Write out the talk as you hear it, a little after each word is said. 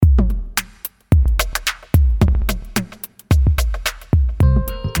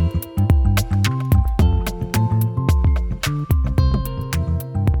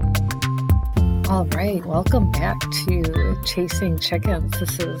Welcome back to Chasing Chickens.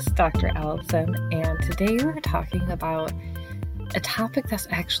 This is Dr. Allison, and today we're talking about a topic that's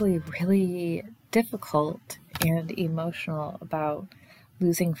actually really difficult and emotional about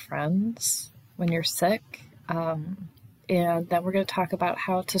losing friends when you're sick. And then we're going to talk about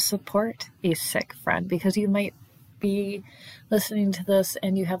how to support a sick friend, because you might be listening to this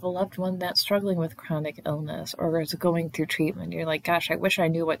and you have a loved one that's struggling with chronic illness or is going through treatment. You're like, gosh, I wish I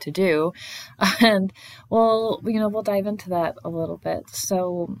knew what to do. And we'll dive into that a little bit.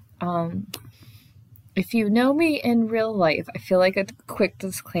 So, if you know me in real life, I feel like a quick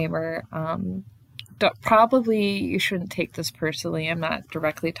disclaimer, probably you shouldn't take this personally. I'm not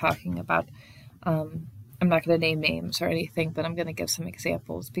directly talking about, I'm not going to name names or anything, but I'm going to give some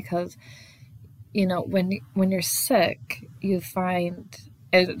examples because when you're sick, you find,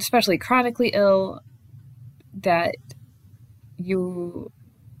 especially chronically ill, that you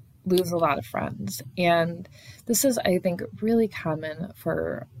lose a lot of friends. And this is, I think, really common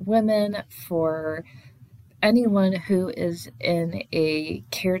for women, for anyone who is in a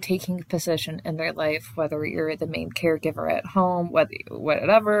caretaking position in their life, whether you're the main caregiver at home,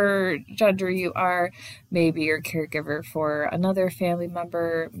 whatever gender you are, maybe you're a caregiver for another family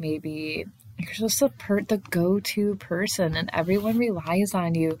member, maybe you're just the go-to person and everyone relies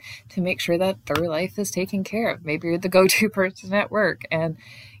on you to make sure that their life is taken care of. Maybe you're the go-to person at work and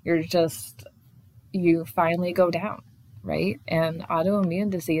you finally go down, right? And autoimmune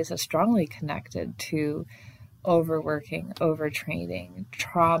disease is strongly connected to overworking, overtraining,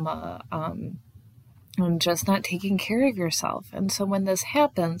 trauma, and just not taking care of yourself. And so when this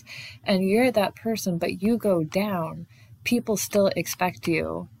happens and you're that person, but you go down, people still expect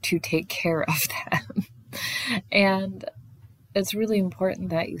you to take care of them. And it's really important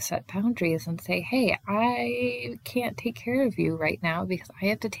that you set boundaries and say, hey, I can't take care of you right now because I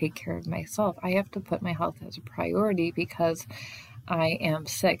have to take care of myself. I have to put my health as a priority because I am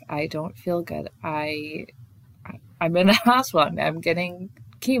sick. I don't feel good. I'm in a hospital. I'm getting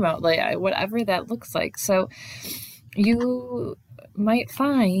chemo, whatever that looks like. So you might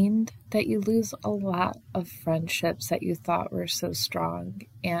find that you lose a lot of friendships that you thought were so strong.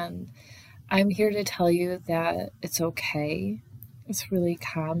 And I'm here to tell you that it's okay. It's really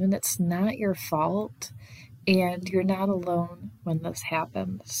common. It's not your fault. And you're not alone when this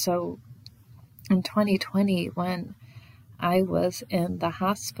happened. So in 2020, when I was in the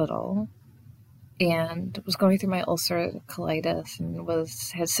hospital and was going through my ulcerative colitis and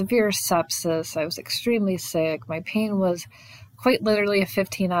had severe sepsis, I was extremely sick. My pain was quite literally a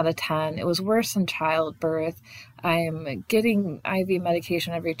 15 out of 10. It was worse than childbirth. I'm getting IV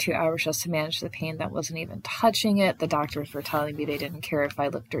medication every 2 hours just to manage the pain that wasn't even touching it. The doctors were telling me they didn't care if I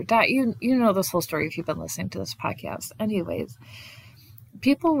lived or died. You know this whole story if you've been listening to this podcast. Anyways,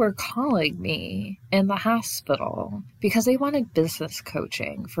 people were calling me in the hospital because they wanted business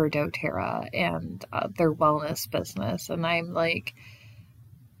coaching for doTERRA and their wellness business. And I'm like,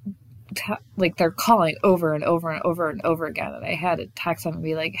 they're calling over and over and over and over again. And I had to text them and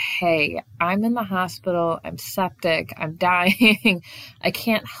be like, hey, I'm in the hospital. I'm septic. I'm dying. I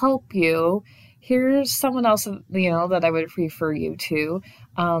can't help you. Here's someone else, that I would refer you to.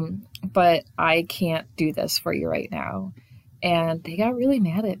 But I can't do this for you right now. And they got really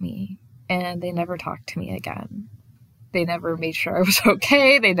mad at me and they never talked to me again. They never made sure I was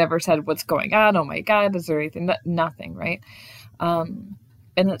okay. They never said, what's going on? Oh my God, is there anything? Nothing, right?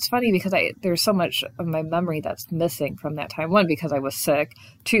 And it's funny because there's so much of my memory that's missing from that time. One, because I was sick.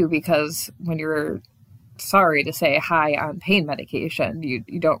 Two, because when you're sorry to say hi on pain medication,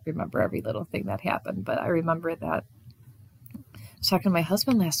 you don't remember every little thing that happened. But I remember that I was talking to my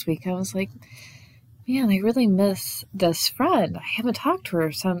husband last week. I was like, man, I really miss this friend. I haven't talked to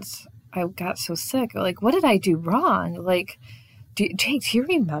her since I got so sick. Like, what did I do wrong? Like, Jake, do you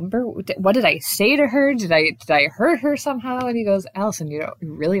remember? What did I say to her? Did I hurt her somehow? And he goes, Allison, you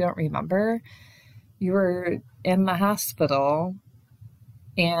really don't remember? You were in the hospital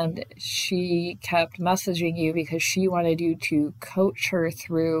and she kept messaging you because she wanted you to coach her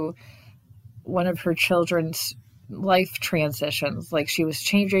through one of her children's life transitions. Like, she was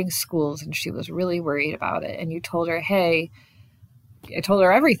changing schools and she was really worried about it. And you told her, hey, I told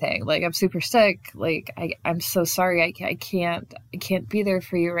her everything. Like, I'm super sick. Like, I'm so sorry. I can't be there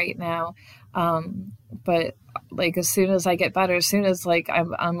for you right now. But like, as soon as I get better, as soon as like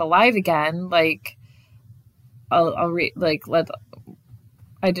I'm alive again, like I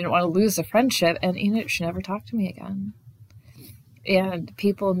didn't want to lose the friendship. And she never talked to me again. And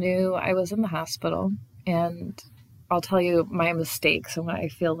people knew I was in the hospital. And I'll tell you my mistakes and what I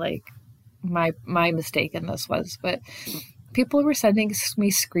feel like my mistake in this was. But people were sending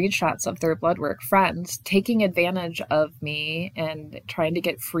me screenshots of their blood work, friends taking advantage of me and trying to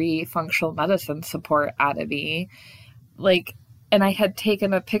get free functional medicine support out of me. Like, and I had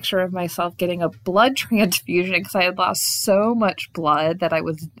taken a picture of myself getting a blood transfusion because I had lost so much blood that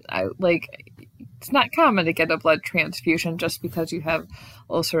it's not common to get a blood transfusion just because you have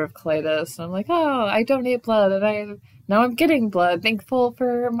ulcerative colitis. And I'm like, oh, I donate blood, and now I'm getting blood. Thankful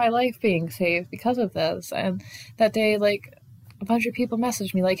for my life being saved because of this. And that day, like, a bunch of people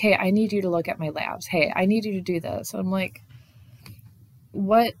messaged me like, hey, I need you to look at my labs. Hey, I need you to do this. I'm like,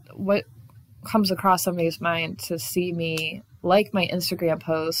 what comes across somebody's mind to see me like my Instagram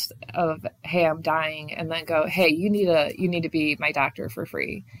post of, hey, I'm dying, and then go, hey, you need to be my doctor for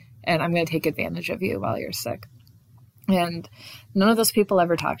free, and I'm going to take advantage of you while you're sick. And none of those people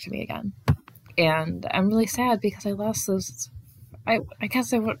ever talked to me again. And I'm really sad because I lost those. I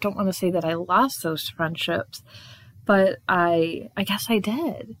guess I don't want to say that I lost those friendships, but I guess I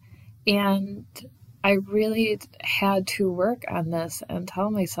did. And I really had to work on this and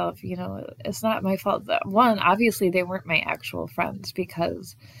tell myself, it's not my fault. One, obviously they weren't my actual friends,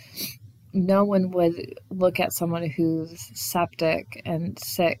 because no one would look at someone who's septic and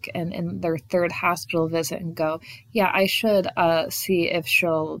sick and in their third hospital visit and go, yeah, I should see if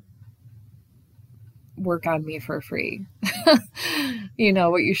she'll work on me for free.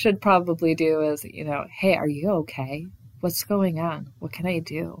 What you should probably do is, hey, are you okay? What's going on? What can I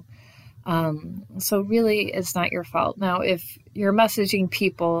do? So really, it's not your fault. Now, if you're messaging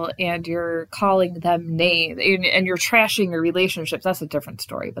people and you're calling them names and you're trashing your relationships, that's a different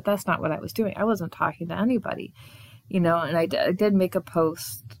story. But that's not what I was doing. I wasn't talking to anybody, and I did make a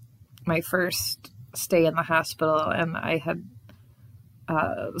post my first stay in the hospital, and I had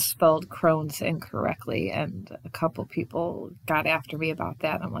spelled Crohn's incorrectly, and a couple people got after me about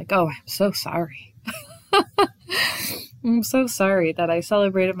that. I'm like, oh, I'm so sorry. I'm so sorry that I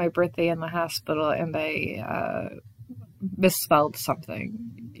celebrated my birthday in the hospital and I misspelled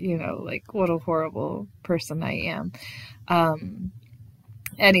something. Like, what a horrible person I am.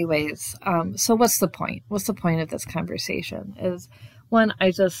 Anyways, so what's the point? What's the point of this conversation? Is, one, I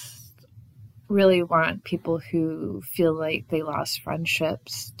just really want people who feel like they lost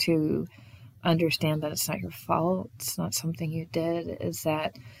friendships to understand that it's not your fault. It's not something you did. Is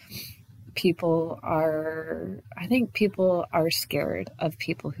that I think people are scared of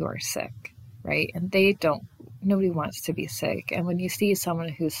people who are sick, right? And nobody wants to be sick. And when you see someone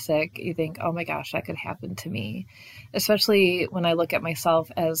who's sick, you think, oh my gosh, that could happen to me. Especially when I look at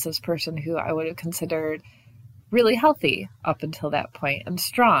myself as this person who I would have considered really healthy up until that point, and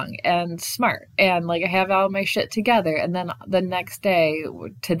strong and smart, and like I have all my shit together. And then the next day,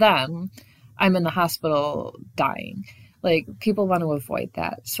 to them, I'm in the hospital dying. Like, people want to avoid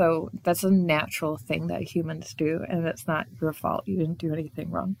that. So that's a natural thing that humans do, and it's not your fault. You didn't do anything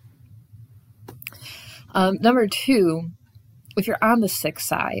wrong. Number two, if you're on the sick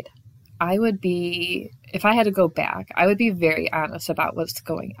side, if I had to go back, I would be very honest about what's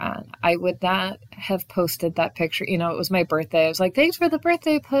going on. I would not have posted that picture. It was my birthday. I was like, thanks for the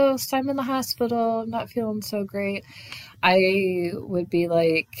birthday post. I'm in the hospital. I'm not feeling so great. I would be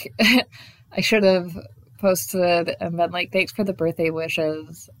like, I should have posted and been like, thanks for the birthday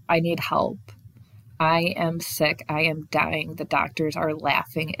wishes. I need help. I am sick. I am dying. The doctors are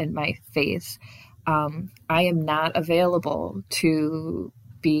laughing in my face. I am not available to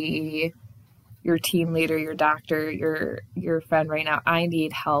be your team leader, your doctor, your friend right now. I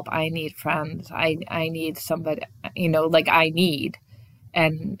need help. I need friends. I need somebody, I need.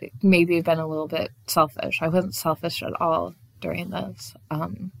 And maybe I've been a little bit selfish. I wasn't selfish at all during this.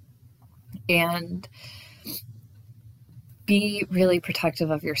 And be really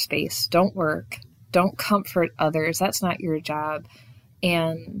protective of your space. Don't work. Don't comfort others. That's not your job.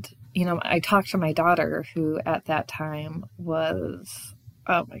 And, I talked to my daughter, who at that time was,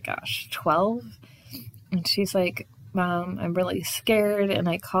 oh my gosh, 12. And she's like, Mom, I'm really scared. And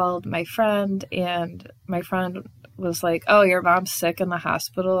I called my friend, and my friend was like, oh, your mom's sick in the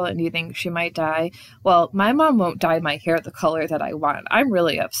hospital and you think she might die? Well, my mom won't dye my hair the color that I want. I'm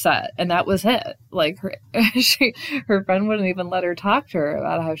really upset. And that was it. Like, her friend wouldn't even let her talk to her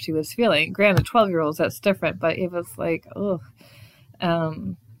about how she was feeling. Granted, 12-year-olds, that's different, but it was like, oh,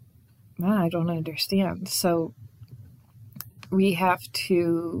 I don't understand. So we have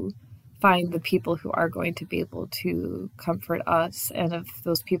to find the people who are going to be able to comfort us. And if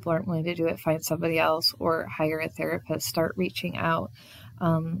those people aren't willing to do it, find somebody else or hire a therapist, start reaching out,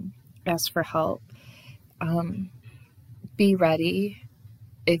 ask for help. Be ready,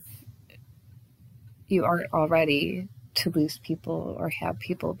 if you aren't already, to lose people or have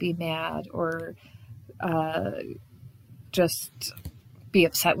people be mad or just be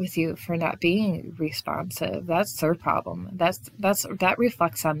upset with you for not being responsive. That's their problem. That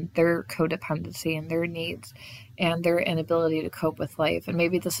reflects on their codependency and their needs and their inability to cope with life. And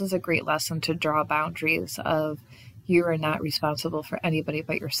maybe this is a great lesson to draw boundaries of you are not responsible for anybody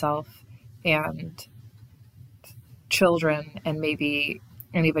but yourself and children and maybe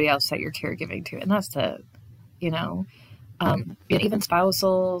anybody else that you're caregiving to. And that's it, and even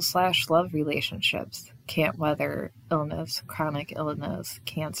spousal / love relationships can't weather illness, chronic illness,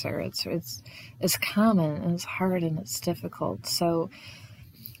 cancer. It's common and it's hard and it's difficult. So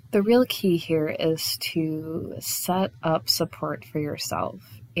the real key here is to set up support for yourself.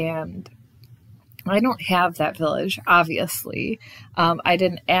 And I don't have that village, obviously. I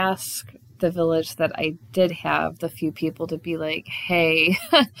didn't ask the village that I did have, the few people, to be like, hey,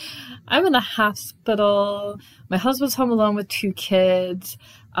 I'm in the hospital. My husband's home alone with 2 kids.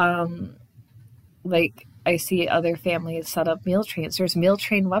 I see other families set up meal trains. There's meal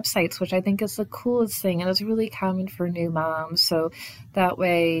train websites, which I think is the coolest thing. And it's really common for new moms. So that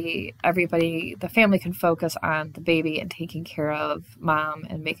way the family can focus on the baby and taking care of mom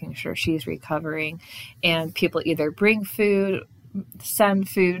and making sure she's recovering. And people either bring food, send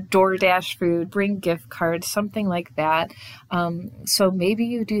food, DoorDash food, bring gift cards, something like that. So maybe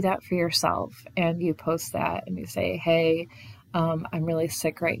you do that for yourself and you post that and you say, hey, I'm really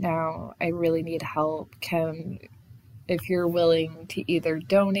sick right now. I really need help. If you're willing to either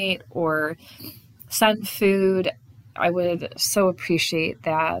donate or send food, I would so appreciate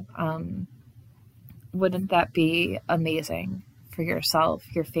that. Wouldn't that be amazing for yourself,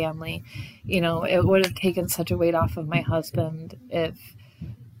 your family? It would have taken such a weight off of my husband if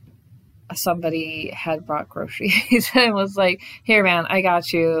somebody had brought groceries and was like, here, man, I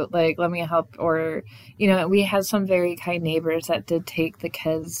got you. Like, let me help. Or, we had some very kind neighbors that did take the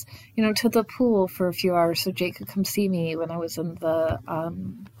kids, to the pool for a few hours so Jake could come see me when I was in the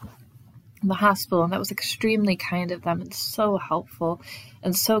hospital. And that was extremely kind of them and so helpful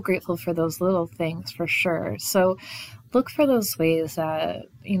and so grateful for those little things for sure. So look for those ways that,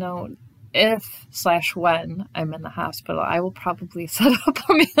 if / when I'm in the hospital, I will probably set up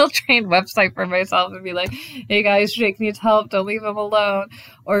a meal train website for myself and be like, hey guys, Jake needs help, don't leave him alone,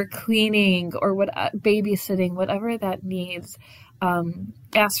 or cleaning or babysitting, whatever that needs.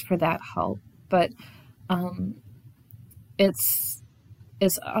 Ask for that help. But it's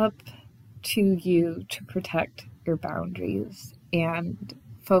up to you to protect your boundaries and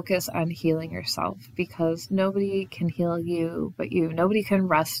focus on healing yourself, because nobody can heal you but you. Nobody can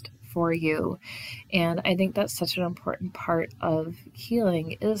rest for you. And I think that's such an important part of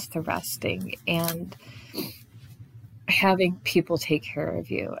healing, is the resting and having people take care of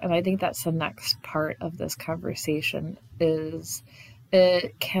you. And I think that's the next part of this conversation, is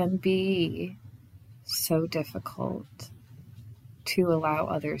it can be so difficult to allow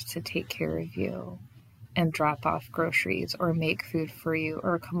others to take care of you and drop off groceries or make food for you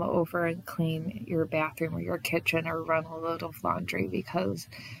or come over and clean your bathroom or your kitchen or run a load of laundry because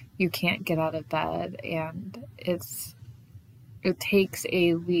you can't get out of bed. And it takes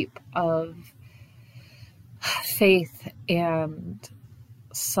a leap of faith and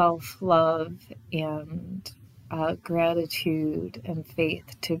self-love and gratitude and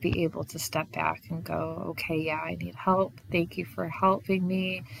faith to be able to step back and go, okay, yeah, I need help. Thank you for helping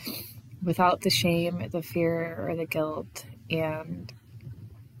me, without the shame, the fear, or the guilt. And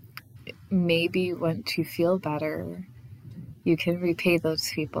maybe once you feel better, you can repay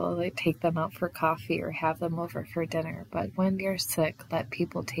those people, like take them out for coffee or have them over for dinner. But when you're sick, let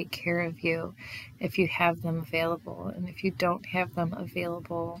people take care of you if you have them available. And if you don't have them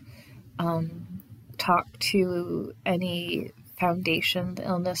available, talk to any foundation, the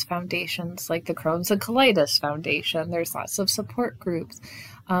illness foundations like the Crohn's and Colitis Foundation. There's lots of support groups.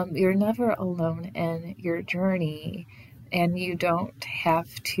 You're never alone in your journey, and you don't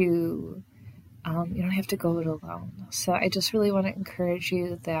have to go it alone. So I just really want to encourage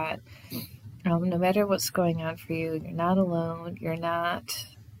you that no matter what's going on for you, you're not alone. You're not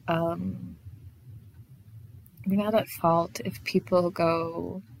at fault if people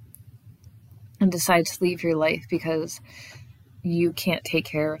go and decide to leave your life because you can't take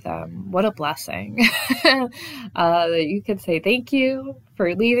care of them. What a blessing that you can say thank you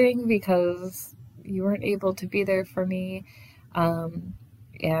for leaving because you weren't able to be there for me.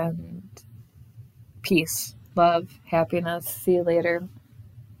 And peace, love, happiness. See you later.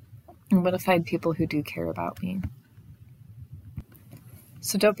 I'm going to find people who do care about me.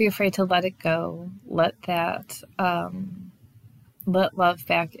 So don't be afraid to let it go. Let that let love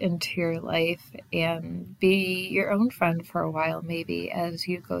back into your life and be your own friend for a while, maybe, as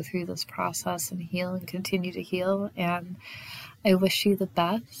you go through this process and heal and continue to heal. And I wish you the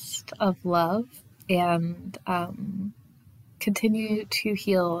best of love and continue to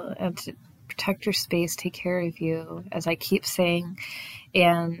heal and to protect your space, take care of you, as I keep saying,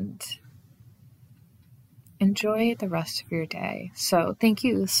 and enjoy the rest of your day. So thank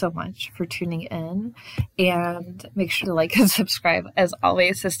you so much for tuning in, and make sure to like and subscribe as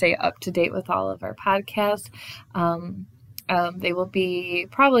always to stay up to date with all of our podcasts. They will be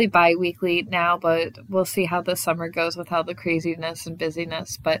probably bi-weekly now, but we'll see how the summer goes with all the craziness and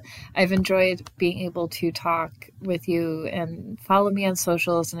busyness. But I've enjoyed being able to talk with you, and follow me on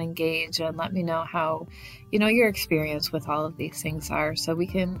socials and engage and let me know how, your experience with all of these things are, so we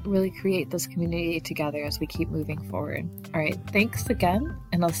can really create this community together as we keep moving forward. All right. Thanks again,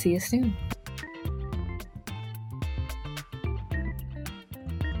 and I'll see you soon.